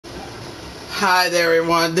Hi there,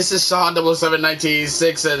 everyone. This is Sean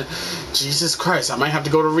 07196, and Jesus Christ, I might have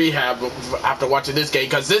to go to rehab after watching this game,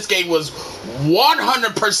 because this game was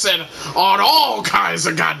 100% on all kinds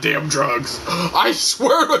of goddamn drugs. I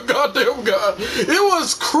swear to goddamn God, it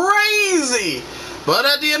was crazy. But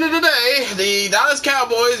at the end of the day, the Dallas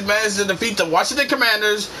Cowboys managed to defeat the Washington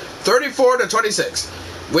Commanders 34-26.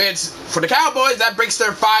 Which, for the Cowboys, that breaks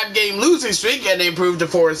their 5-game losing streak, and they improved to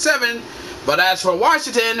 4-7. But as for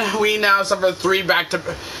Washington, we now suffer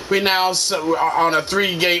we now on a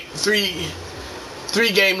three-game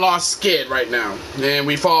loss skid right now, and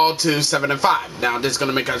we fall to 7-5. Now this is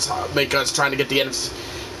gonna make us trying to get the NFC,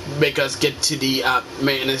 manage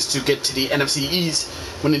to get to the NFC East,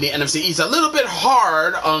 winning the NFC East a little bit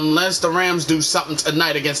hard unless the Rams do something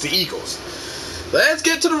tonight against the Eagles. Let's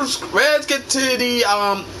get to the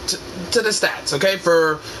stats, okay?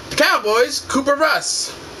 For the Cowboys, Cooper Rush,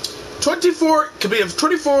 24 or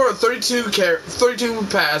 32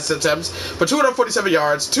 pass attempts for 247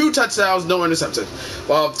 yards, 2 touchdowns, no interceptions.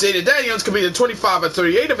 While Jaden Daniels completed 25 of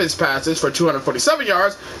 38 of his passes for 247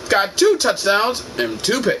 yards, got 2 touchdowns and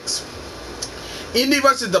 2 picks. In the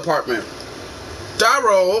rushing department,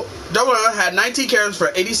 Darrell had 19 carries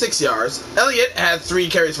for 86 yards. Elliott had 3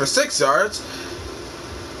 carries for 6 yards.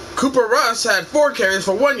 Cooper Rush had 4 carries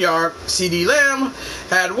for 1 yard. CeeDee Lamb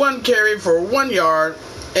had 1 carry for 1 yard.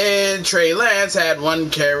 And Trey Lance had 1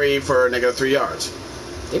 carry for -3 yards.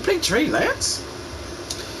 They played Trey Lance?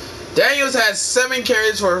 Daniels had 7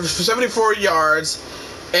 carries for 74 yards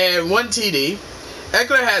and 1 TD.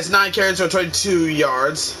 Eckler has 9 carries for 22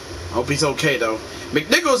 yards. I hope he's okay, though.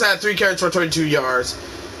 McNichols had 3 carries for 22 yards.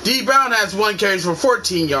 D. Brown has 1 carry for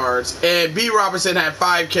 14 yards. And B. Robertson had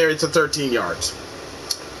 5 carries for 13 yards.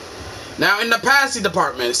 Now, in the passing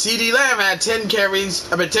department, CeeDee Lamb had 10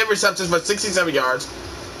 receptions for 67 yards.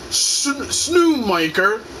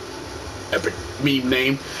 Snoomaker, epic meme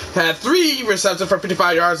name, had 3 receptions for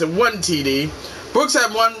 55 yards and 1 TD. Brooks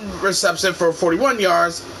had 1 reception for 41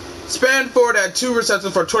 yards. Spanford had 2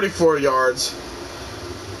 receptions for 24 yards.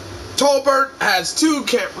 Tolbert has 2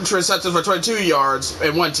 receptions for 22 yards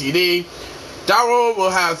and 1 TD. Darrell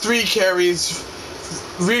will have 3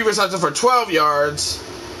 receptions for 12 yards.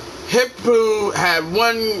 Hippu had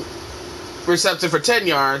 1 reception for 10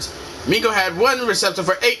 yards. Mingo had 1 reception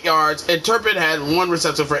for 8 yards, and Turpin had 1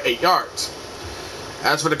 reception for 8 yards.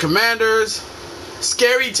 As for the Commanders,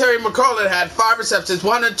 Scary Terry McCullough had 5 receptions,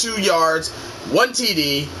 102 yards, 1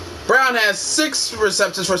 TD. Brown has 6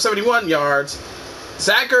 receptions for 71 yards.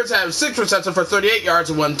 Zach Ertz had 6 receptions for 38 yards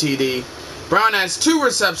and 1 TD. Brown has 2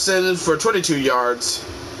 receptions for 22 yards.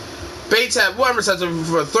 Bates had 1 reception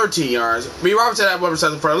for 13 yards. B. Robertson had 1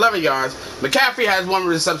 reception for 11 yards. McCaffrey has 1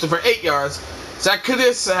 reception for 8 yards.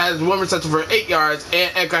 Zacchaeus has 1 reception for 8 yards,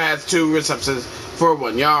 and Eckler has 2 receptions for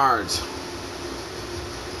 1 yard.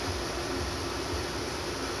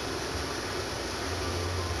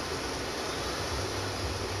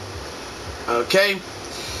 Okay.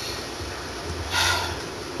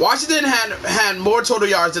 Washington had more total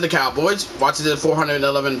yards than the Cowboys. Washington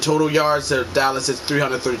 411 total yards to Dallas is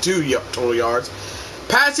 332 total yards.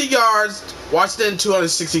 Passing yards, Washington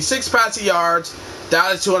 266 passing yards.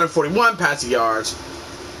 Dallas 241 passing yards.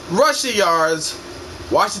 Rushing yards,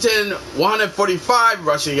 Washington 145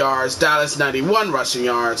 rushing yards, Dallas 91 rushing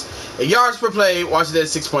yards. And yards per play, Washington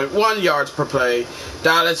 6.1 yards per play,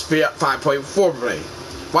 Dallas 5.4 per play.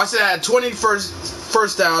 Washington had 20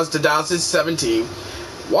 first downs to Dallas' 17.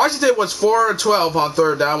 Washington was 4-12 on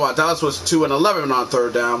 3rd down, while Dallas was 2-11 on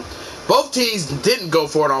 3rd down. Both teams didn't go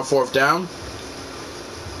for it on 4th down.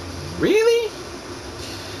 Really?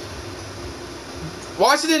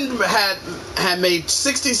 Washington had made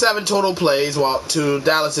 67 total plays, while to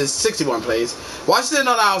Dallas' 61 plays. Washington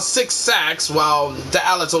allowed 6 sacks, while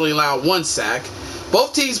Dallas only allowed 1 sack.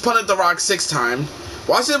 Both teams punted the rock 6 times.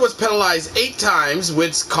 Washington was penalized 8 times,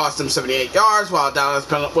 which cost them 78 yards, while Dallas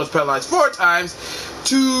was penalized 4 times.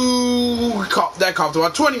 That cost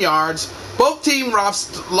about 20 yards. Both teams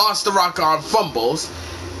lost the rock on fumbles.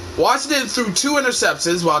 Washington threw 2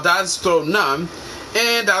 interceptions, while Dallas threw none.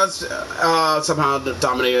 And Dallas somehow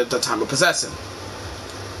dominated the time of possession.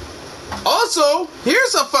 Also,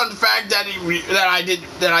 here's a fun fact that I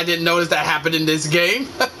didn't notice that happened in this game.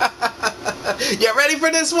 You ready for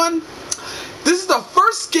this one? This is the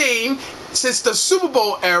first game since the Super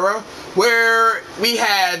Bowl era where we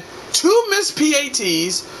had 2 missed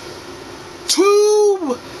PATs,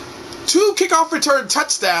 2 kickoff return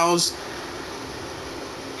touchdowns,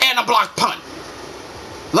 and a blocked punt.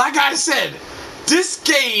 Like I said, this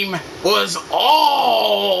game was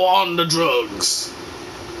all on the drugs.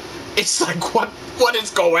 It's like, what is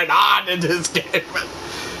going on in this game?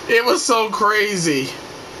 It was so crazy.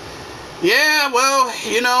 Yeah, well,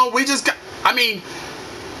 you know, we just got. I mean,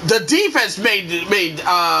 the defense made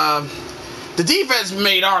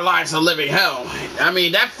our lives a living hell. I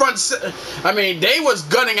mean, that front. I mean, they was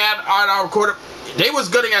gunning at our quarter. They was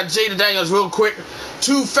gunning at Jaden Daniels real quick,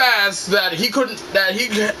 too fast that he couldn't. That he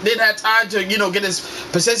didn't have time to, you know, get his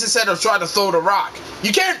possession set or try to throw the rock.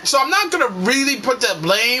 You can't. So I'm not gonna really put the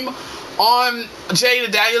blame on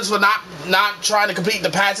Jaden Daniels for not trying to complete the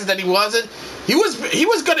passes that he wasn't. He was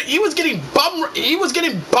getting bum.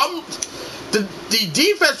 The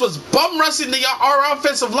defense was bum rushing our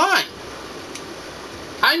offensive line.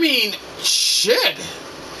 I mean, shit.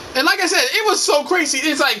 And like I said, it was so crazy.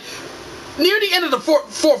 It's like near the end of the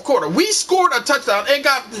fourth quarter, we scored a touchdown and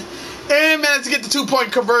managed to get the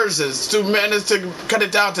 2-point conversions to manage to cut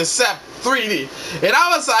it down to 3. And I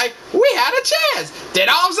was like, we had a chance. Then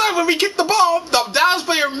all of a sudden, when we kicked the ball, the Dallas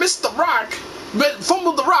player missed the rock,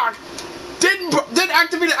 fumbled the rock, didn't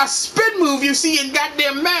activate a spin move you see in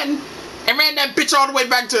goddamn Madden, and ran that bitch all the way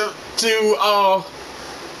back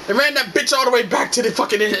to the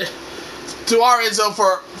fucking to our end zone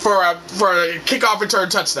for a kickoff return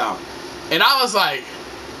touchdown. And I was like,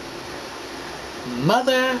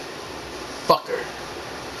 motherfucker.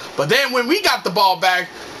 But then when we got the ball back,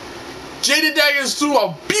 Jaden Daniels threw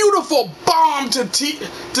a beautiful bomb to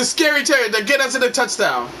Scary Terry to get us in a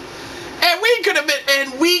touchdown. And we could have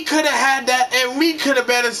had that, and we could have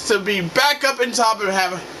managed to be back up in top and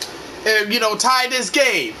have, you know, tie this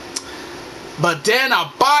game. But then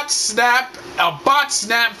a bot snap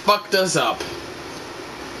fucked us up.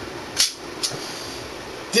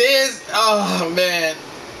 Oh man,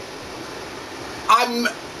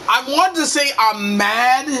 I want to say I'm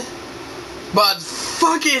mad, but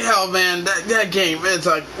fucking hell, man, that game, it's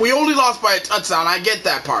like, we only lost by a touchdown. I get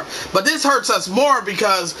that part, but this hurts us more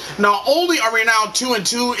because not only are we now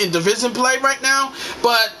 2-2 in division play right now,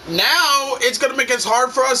 but now it's gonna make it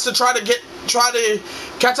hard for us to try to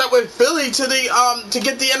catch up with Philly to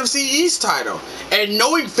get the NFC East title. And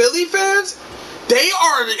knowing Philly fans, they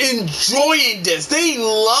are enjoying this. They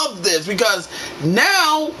love this because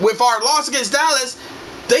now with our loss against Dallas,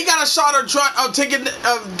 they got a shot of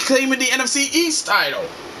claiming the NFC East title.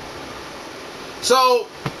 So,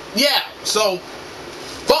 yeah. So,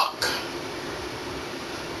 fuck.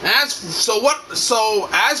 As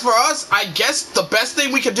for us, I guess the best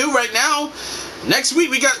thing we can do right now, next week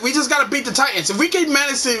we just gotta beat the Titans. If we can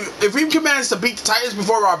manage to beat the Titans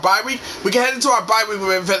before our bye week, we can head into our bye week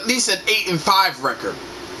with at least an 8-5 record.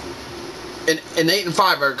 An 8-5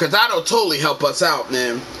 record, because that'll totally help us out,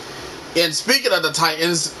 man. And speaking of the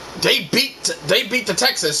Titans, they beat the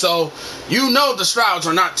Texans, so you know the Strouds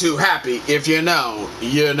are not too happy. If you know,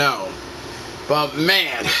 you know. But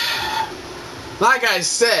man, like I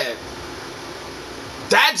said,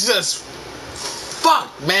 that just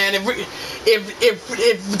fuck, man.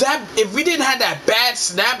 If we didn't have that bad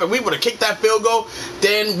snap and we would have kicked that field goal,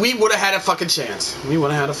 then we would have had a fucking chance.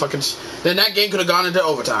 Then that game could have gone into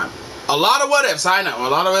overtime. A lot of what ifs, I know.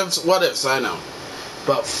 I know.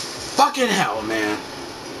 But fucking hell, man.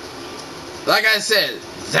 Like I said,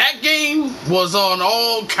 that game was on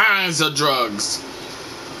all kinds of drugs.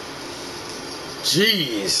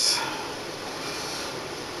 Jeez.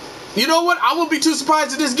 You know what? I wouldn't be too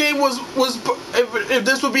surprised if this game if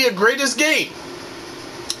this would be a greatest game.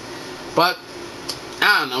 But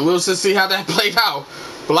I don't know. We'll just see how that played out.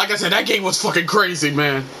 But like I said, that game was fucking crazy,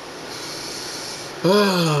 man.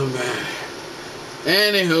 Oh man.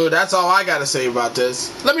 Anywho, that's all I gotta say about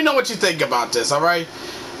this. Let me know what you think about this, alright?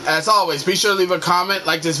 As always, be sure to leave a comment,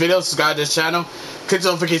 like this video, subscribe to this channel, click the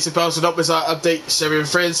notification bell so don't miss our update, share with your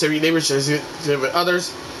friends, share with your neighbors, share with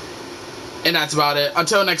others. And that's about it.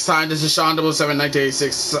 Until next time, this is Sean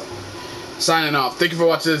 71986 signing off. Thank you for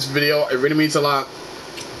watching this video. It really means a lot.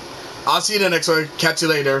 I'll see you in the next one. Catch you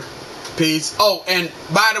later. Peace. Oh, and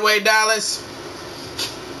by the way, Dallas,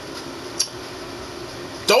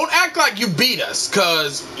 don't act like you beat us,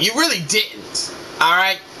 because you really didn't.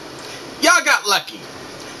 Alright? Y'all got lucky.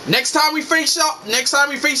 Next time we face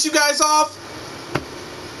you guys off,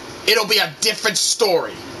 it'll be a different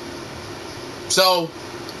story. So,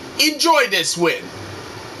 enjoy this win.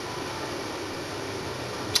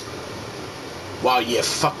 While you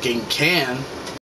fucking can.